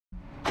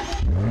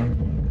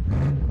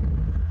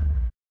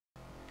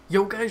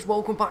Yo guys,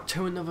 welcome back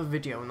to another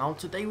video. Now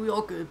today we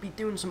are going to be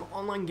doing some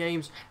online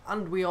games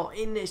and we are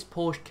in this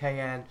Porsche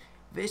Cayenne.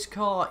 This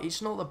car,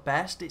 it's not the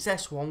best, it's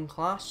S1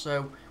 class,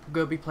 so we're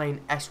going to be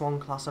playing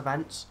S1 class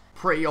events.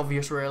 Pretty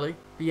obvious really.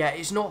 But yeah,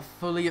 it's not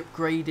fully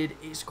upgraded,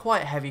 it's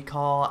quite a heavy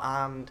car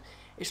and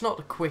it's not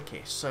the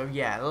quickest. So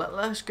yeah,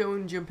 let's go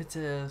and jump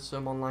into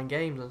some online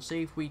games and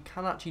see if we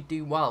can actually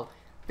do well.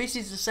 This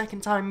is the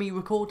second time me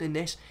recording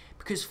this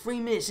because 3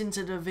 minutes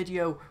into the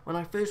video when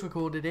I first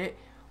recorded it,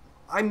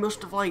 I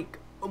must have like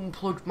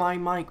unplugged my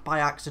mic by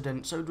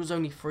accident, so it was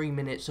only 3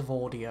 minutes of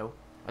audio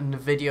and the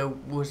video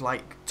was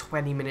like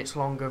 20 minutes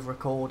long of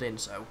recording,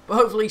 so but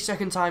hopefully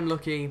second time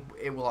lucky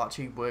it will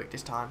actually work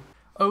this time.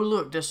 Oh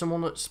look, there's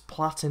someone that's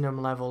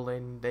platinum level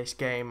in this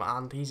game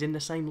and he's in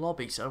the same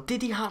lobby, so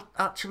did he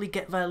actually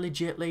get there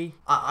legitly?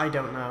 I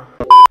don't know.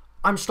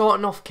 I'm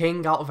starting off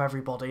king out of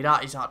everybody.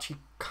 That is actually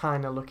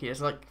kind of lucky.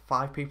 There's like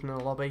 5 people in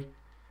the lobby.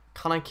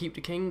 Can I keep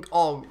the king?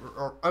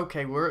 Oh,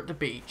 okay, we're at the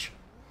beach.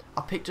 I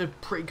picked a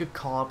pretty good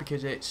car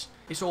because it's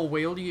all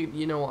wheeled,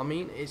 you know what I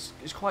mean? It's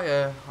quite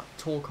a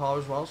tall car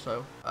as well,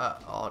 so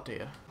oh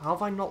dear. How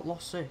have I not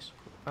lost this?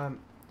 It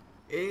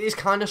is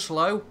kind of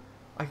slow.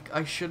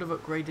 I should have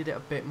upgraded it a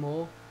bit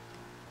more.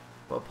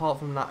 But apart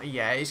from that,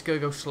 yeah, it's gonna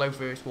go slow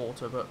through this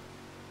water, but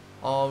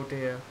oh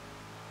dear.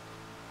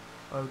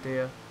 Oh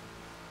dear.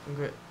 I'm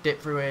gonna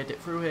dip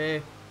through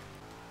here.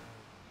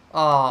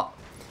 Ah,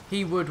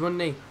 he would,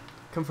 wouldn't he?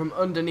 Come from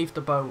underneath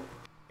the boat.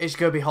 It's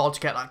gonna be hard to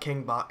get that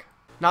king back.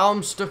 Now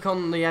I'm stuck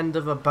on the end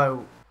of a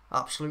boat.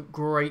 Absolute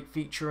great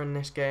feature in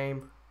this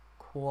game.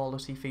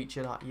 Quality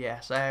feature that.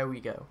 Yes, there we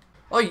go.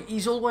 Oh,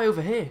 he's all the way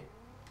over here.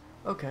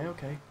 Okay.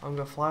 I'm going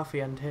to fly off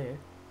the end here.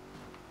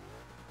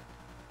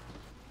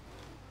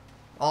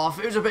 Oh, if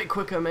it was a bit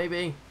quicker,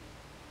 maybe.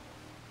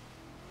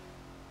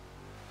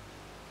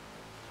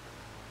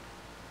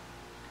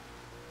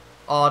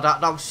 Oh,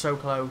 that was so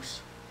close.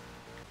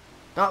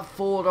 That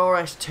Ford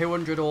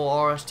RS200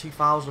 or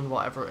RS2000,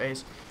 whatever it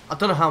is. I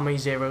don't know how many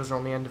zeros are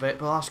on the end of it,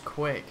 but that's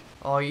quick.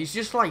 Oh, he's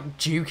just like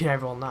juking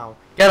everyone now.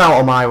 Get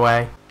out of my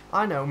way.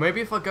 I know, maybe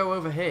if I go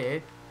over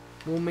here,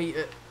 we'll meet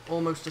at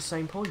almost the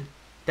same point.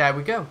 There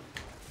we go.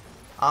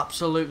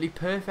 Absolutely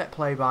perfect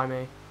play by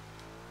me.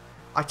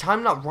 I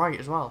timed that right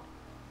as well.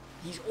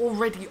 He's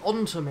already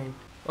onto me.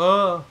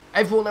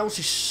 Everyone else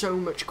is so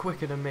much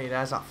quicker than me.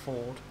 There's that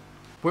Ford.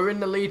 We're in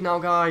the lead now,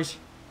 guys.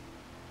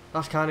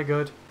 That's kind of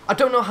good. I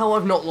don't know how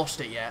I've not lost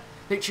it yet.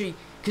 Literally,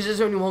 because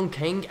there's only one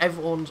king,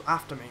 everyone's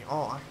after me.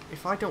 Oh,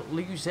 if I don't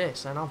lose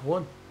this, then I've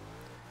won.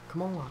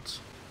 Come on, lads.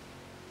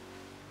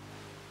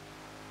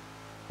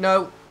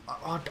 No.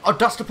 Oh,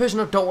 that's the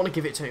person I don't want to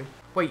give it to.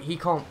 Wait, he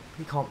can't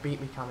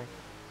beat me, can he?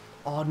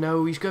 Oh,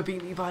 no, he's going to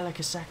beat me by like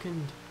a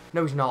second.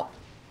 No, he's not.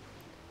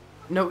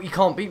 No, he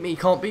can't beat me.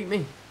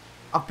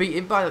 I've beat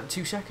him by like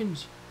 2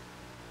 seconds.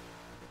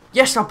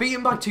 Yes, I beat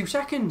him by 2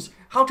 seconds.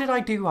 How did I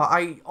do that?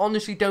 I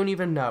honestly don't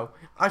even know.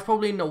 I was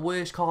probably in the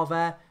worst car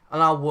there,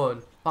 and I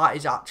won. That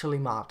is actually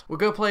mad. We're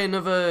going to play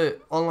another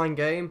online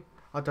game.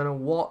 I don't know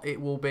what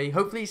it will be.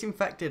 Hopefully it's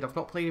Infected. I've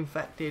not played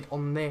Infected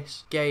on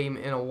this game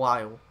in a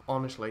while.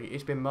 Honestly,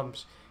 it's been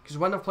months. Because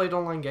when I've played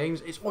online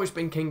games, it's always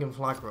been King and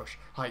Flag Rush.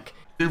 Like,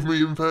 give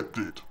me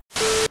Infected.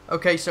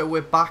 Okay, so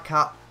we're back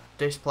at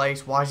this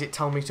place. Why does it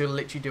tell me to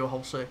literally do a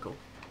whole circle?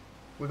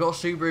 We've got a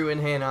Subaru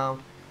in here now.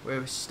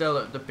 We're still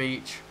at the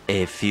beach.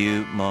 A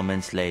few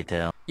moments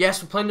later.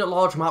 Yes, we're playing at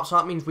large map, so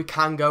that means we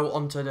can go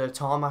onto the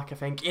tarmac, I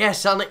think.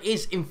 Yes, and it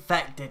is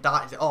Infected.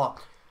 That is it. Oh,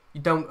 you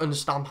don't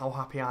understand how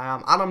happy I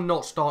am. And I'm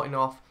not starting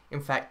off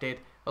Infected.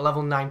 A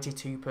level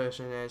 92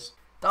 person is.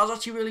 That was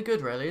actually really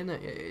good, really, isn't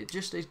it? It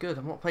just is good.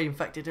 I've not played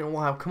Infected in a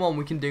while. Come on,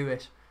 we can do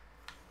this.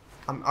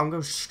 I'm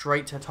going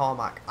straight to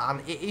tarmac.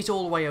 And it is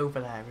all the way over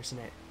there, isn't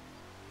it?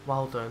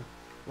 Well done.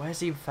 Where's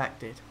the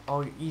Infected?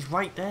 Oh, he's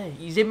right there.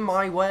 He's in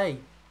my way.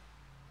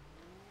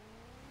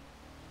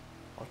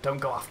 Oh, don't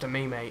go after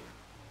me, mate.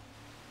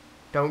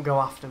 Don't go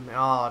after me.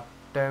 Oh,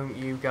 don't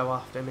you go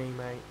after me,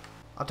 mate.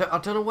 I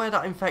don't know where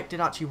that Infected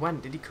actually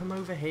went. Did he come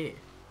over here?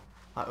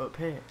 Like up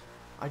here?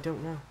 I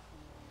don't know.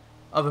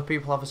 Other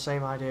people have the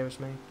same idea as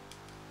me.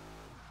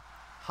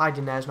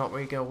 Hiding there's not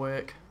really going to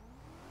work.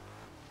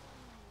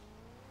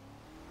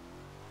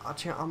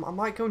 Actually, I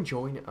might go and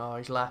join it. Oh,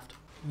 he's left.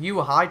 You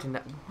were hiding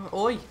there.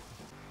 Oi!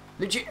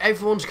 Legit,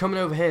 everyone's coming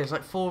over here. There's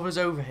like 4 of us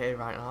over here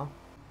right now.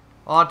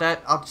 Oh,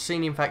 I've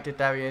seen the Infected.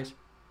 There he is.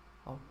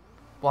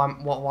 Why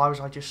was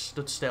I just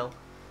stood still?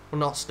 Well,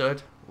 not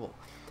stood. Well,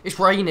 it's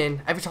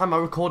raining. Every time I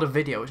record a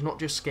video, it's not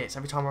just skits.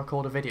 Every time I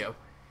record a video,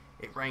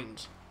 it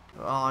rains.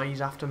 Oh, he's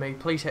after me.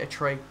 Please hit a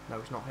tree. No,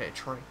 he's not hit a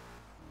tree.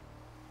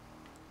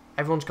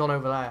 Everyone's gone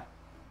over there.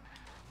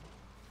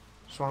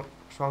 So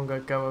I'm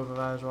going to go over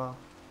there as well.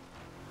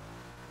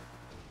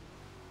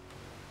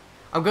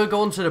 I'm going to go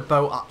onto the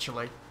boat,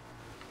 actually.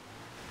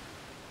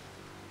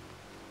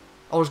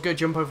 I was going to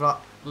jump over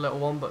that little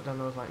one, but then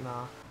I was like,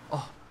 nah.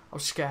 Oh, I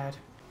was scared.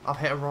 I've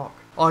hit a rock.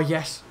 Oh,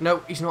 yes.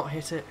 No, he's not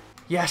hit it.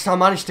 Yes, I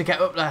managed to get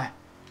up there.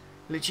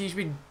 Literally, he's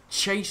been He's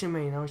chasing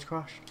me, now he's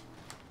crashed.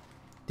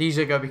 These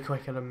are going to be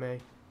quicker than me.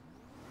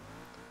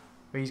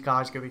 These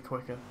guys are going to be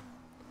quicker.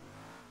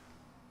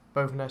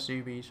 Both in their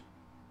SUVs.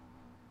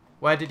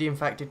 Where did the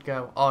infected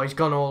go? Oh, he's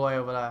gone all the way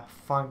over there.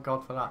 Thank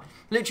God for that.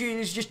 Literally,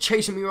 he's just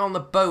chasing me around the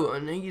boat,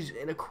 and he's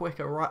in a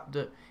quicker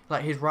Raptor.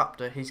 Like, his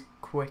Raptor, he's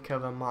quicker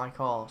than my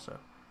car, so...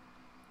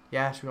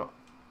 Yes, we got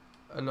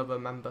another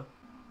member.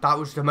 That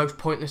was the most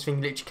pointless thing.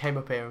 He literally came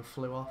up here and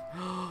flew off.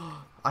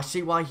 I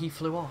see why he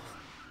flew off.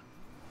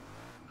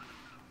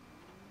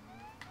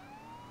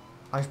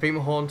 I just beat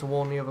my horn to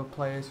warn the other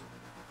players.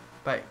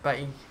 Bet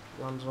he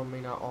lands on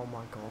me now. Oh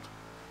my God.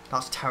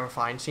 That's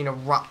terrifying. Seeing a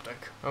Raptor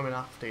coming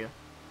after you.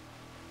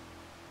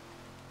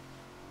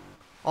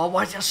 Oh,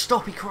 why did I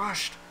stop? He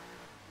crashed.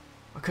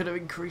 I could have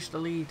increased the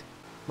lead.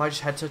 Might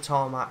just head to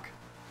tarmac.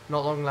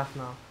 Not long left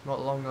now. Not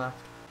long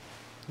left.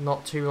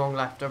 Not too long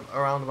left.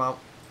 Around about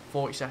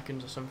 40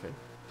 seconds or something.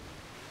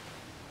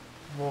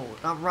 Whoa,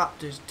 that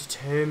Raptor's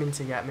determined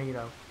to get me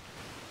though.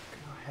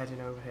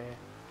 Heading over here.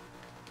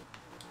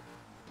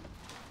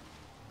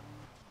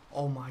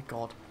 Oh my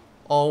God.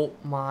 Oh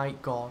my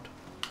God.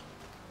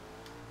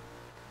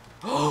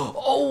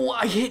 Oh,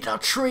 I hit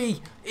that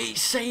tree. It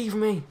saved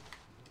me.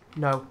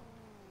 No.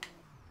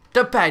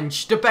 The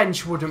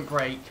bench wouldn't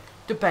break.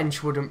 The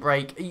bench wouldn't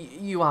break.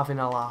 You having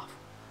a laugh.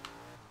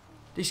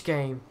 This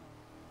game,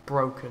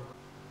 broken.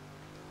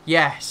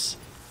 Yes.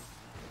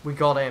 We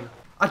got him.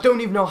 I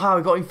don't even know how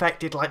he got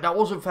infected. Like, that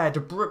wasn't fair.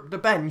 The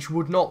bench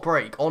would not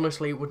break.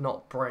 Honestly, it would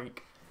not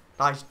break.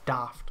 That is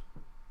daft.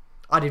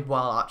 I did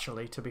well,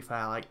 actually, to be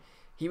fair. Like,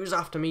 he was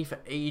after me for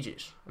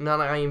ages. And then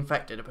I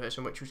infected a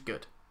person, which was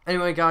good.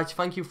 Anyway, guys,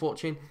 thank you for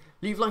watching.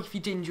 Leave a like if you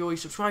did enjoy.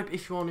 Subscribe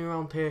if you're new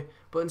around here.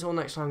 But until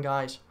next time,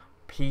 guys,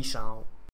 peace out.